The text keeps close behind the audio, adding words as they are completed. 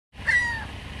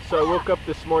So I woke up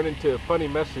this morning to a funny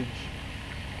message.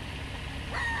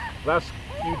 Last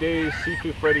few days,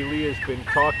 Sifu Freddie Lee has been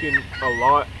talking a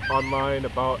lot online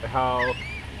about how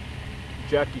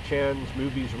Jackie Chan's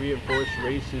movies reinforce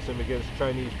racism against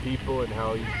Chinese people and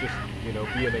how he's just, being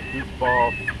a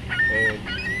goofball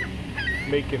and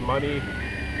making money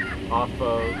off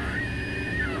of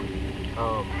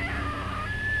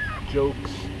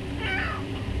jokes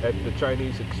at the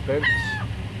Chinese expense.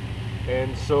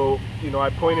 And so, I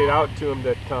pointed out to him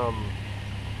that,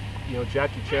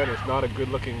 Jackie Chan is not a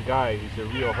good-looking guy. He's a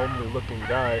real homely-looking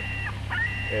guy.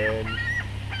 And,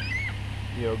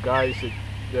 guys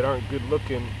that aren't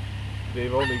good-looking,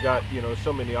 they've only got,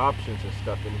 so many options and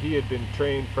stuff. And he had been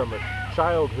trained from a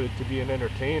childhood to be an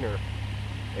entertainer.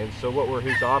 And so what were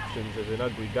his options as an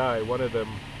ugly guy? One of them,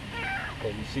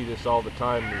 and you see this all the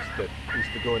time, is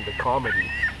to go into comedy.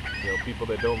 People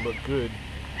that don't look good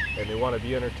and they want to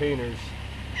be entertainers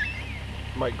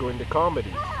might go into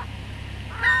comedy.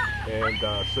 And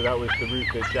so that was the route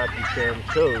that Jackie Chan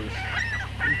chose.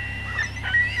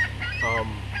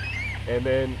 And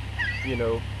then,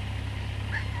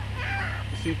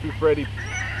 Sifu Freddy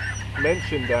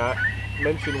mentioned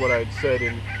what I'd said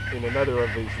in another of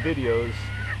his videos,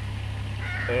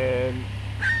 and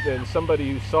then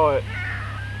somebody who saw it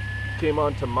came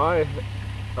onto my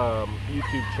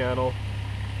YouTube channel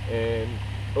and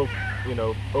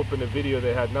opened a video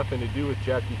that had nothing to do with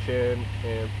Jackie Chan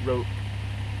and wrote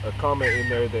a comment in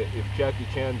there that if Jackie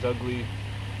Chan's ugly,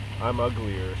 I'm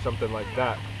uglier, or something like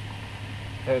that.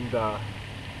 And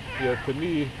to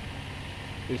me,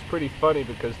 it's pretty funny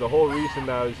because the whole reason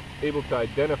I was able to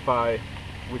identify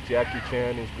with Jackie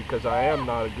Chan is because I am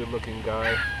not a good-looking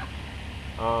guy,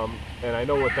 and I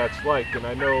know what that's like, and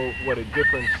I know what a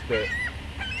difference that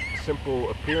simple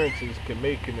appearances can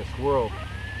make in this world.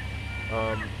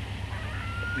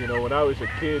 When I was a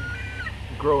kid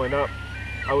growing up,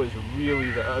 I was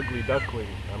really the ugly duckling.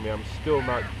 I mean, I'm still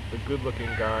not a good-looking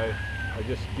guy. I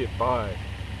just get by,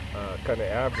 kind of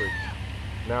average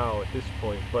now at this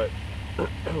point. But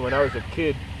when I was a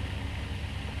kid,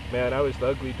 man, I was the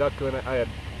ugly duckling. I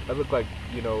looked like,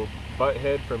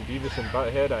 Butthead from Beavis and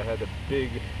Butthead. I had the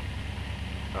big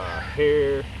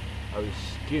hair. I was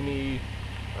skinny.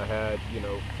 I had,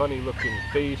 funny-looking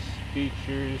face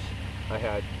features. I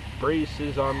had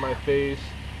braces on my face.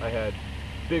 I had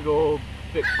big old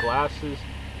thick glasses,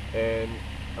 and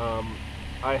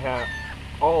I had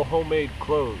all homemade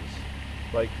clothes.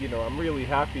 Like, I'm really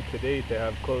happy today to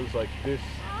have clothes like this,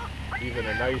 even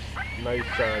a nice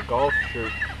golf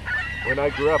shirt. When I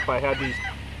grew up, I had these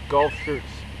golf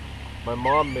shirts my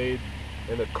mom made,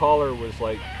 and the collar was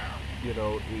like, it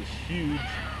was huge,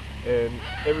 and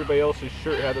everybody else's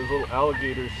shirt had those little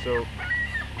alligators,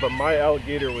 but my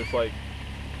alligator was like,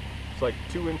 it's like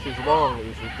 2 inches long. It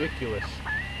was ridiculous.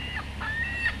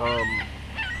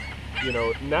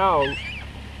 Now,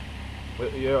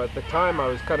 at the time I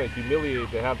was kind of humiliated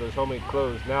to have those homemade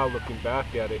clothes. Now, looking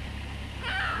back at it,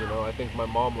 I think my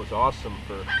mom was awesome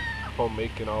for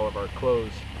homemaking all of our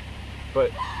clothes.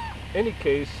 But, any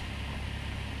case,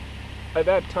 at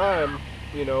that time,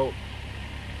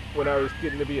 when I was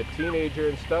getting to be a teenager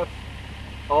and stuff,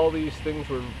 all these things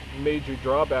were major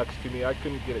drawbacks to me. I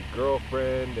couldn't get a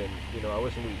girlfriend, and I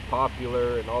wasn't really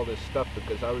popular and all this stuff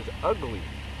because I was ugly.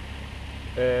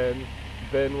 And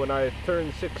then when I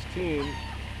turned 16,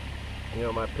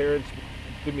 my parents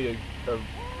did me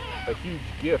a huge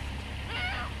gift,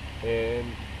 and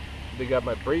they got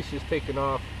my braces taken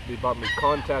off. They bought me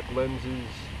contact lenses.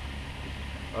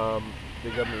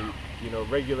 They got me,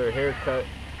 regular haircut.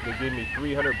 They gave me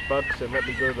 $300 and let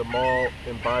me go to the mall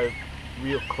and buy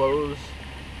real clothes,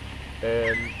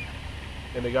 and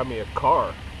they got me a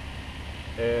car.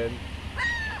 And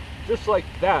just like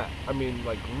that, I mean,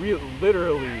 like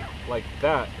literally like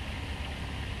that,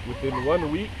 within 1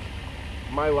 week,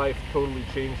 my life totally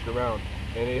changed around.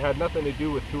 And it had nothing to do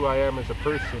with who I am as a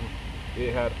person.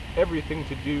 It had everything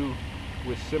to do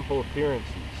with simple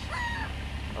appearances.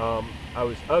 I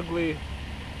was ugly,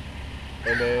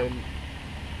 and then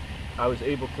I was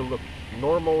able to look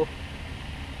normal,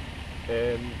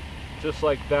 and just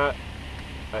like that,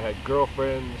 I had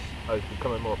girlfriends. I was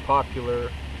becoming more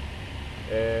popular,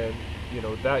 and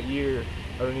that year,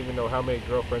 I don't even know how many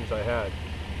girlfriends I had.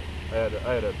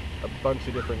 I had a bunch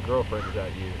of different girlfriends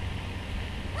that year.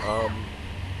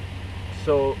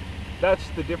 So that's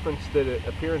the difference that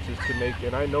appearances can make,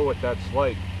 and I know what that's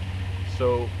like.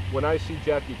 So when I see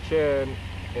Jackie Chan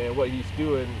and what he's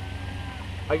doing,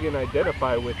 I can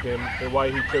identify with him and why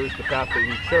he chose the path that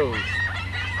he chose.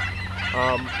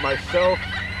 Myself,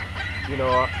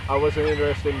 I wasn't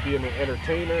interested in being an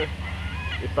entertainer.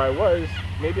 If I was,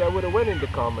 maybe I would have went into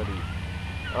comedy.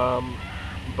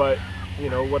 But you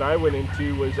know, what I went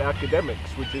into was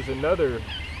academics, which is another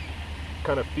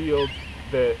kind of field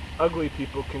that ugly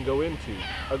people can go into.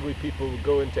 Ugly people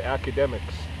go into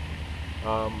academics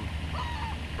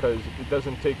because it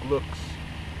doesn't take looks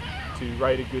to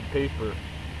write a good paper,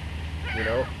 you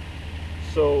know.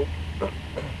 So,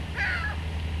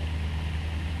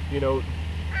 you know,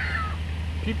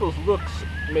 people's looks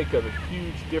make a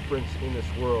huge difference in this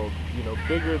world, you know,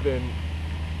 bigger than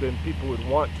people would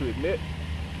want to admit.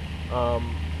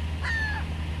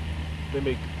 They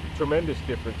make a tremendous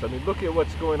difference. I mean, look at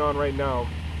what's going on right now,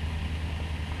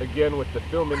 again, with the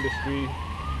film industry.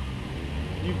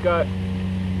 You've got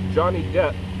Johnny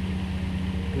Depp,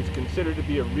 who's considered to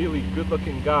be a really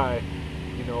good-looking guy.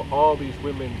 You know, all these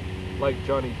women like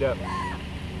Johnny Depp.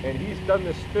 And he's done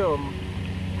this film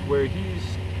where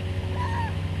he's,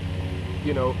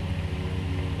 you know,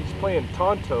 he's playing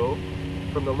Tonto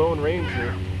from the Lone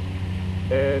Ranger,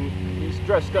 and he's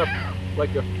dressed up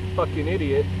like a fucking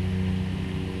idiot,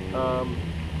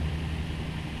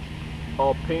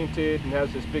 all painted and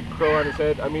has this big crow on his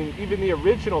head. I mean, even the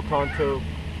original Tonto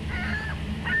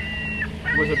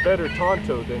was a better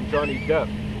Tonto than Johnny Depp,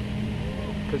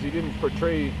 because he didn't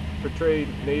portray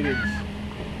natives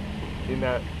in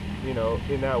that, you know,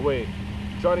 in that way.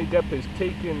 Johnny Depp has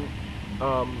taken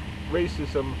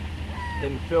racism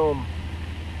in film,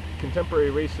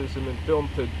 contemporary racism in film,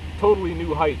 to totally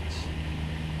new heights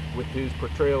with his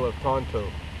portrayal of Tonto.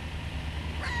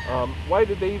 Why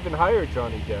did they even hire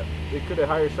Johnny Depp? They could have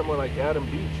hired someone like Adam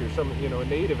Beach or some, you know, a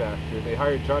native actor. They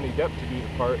hired Johnny Depp to do the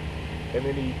part, and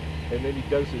then he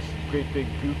does this great big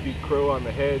goofy crow on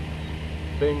the head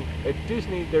thing. At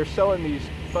Disney, they're selling these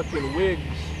fucking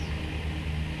wigs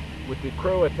with the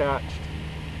crow attached,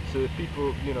 so that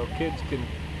people, you know, kids can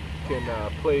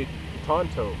play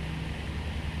Tonto.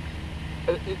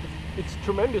 It's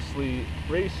tremendously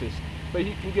racist, but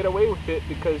he can get away with it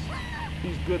because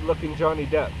he's good-looking Johnny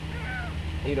Depp.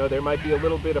 You know, there might be a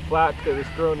little bit of flack that was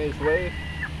thrown his way,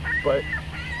 but,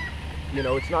 you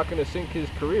know, it's not going to sink his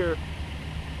career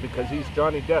because he's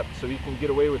Johnny Depp, so he can get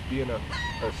away with being a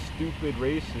stupid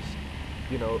racist,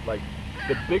 you know, like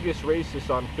the biggest racist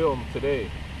on film today.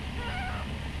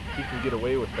 He can get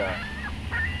away with that.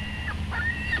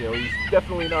 You know, he's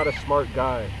definitely not a smart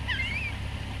guy,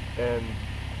 and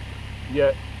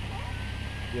yet,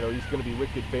 you know, he's going to be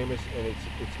wicked famous, and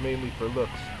it's mainly for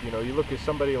looks. You know, you look at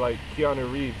somebody like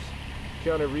Keanu Reeves.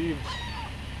 Keanu Reeves,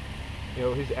 you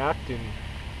know, his acting,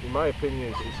 in my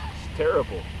opinion, is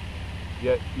terrible.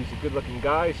 Yet he's a good-looking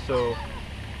guy, so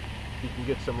he can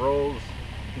get some roles.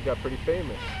 He got pretty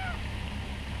famous.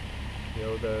 You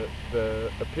know,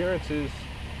 the appearances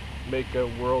make a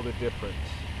world of difference.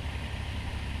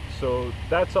 So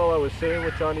that's all I was saying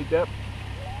with Johnny Depp.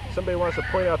 Somebody wants to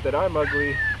point out that I'm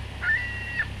ugly,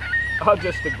 I'll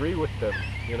just agree with them.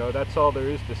 You know, that's all there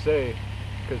is to say,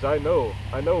 because I know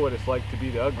what it's like to be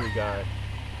the ugly guy,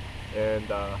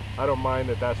 and I don't mind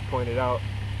that that's pointed out.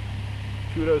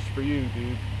 Kudos for you,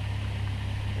 dude.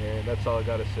 And that's all I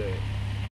gotta say.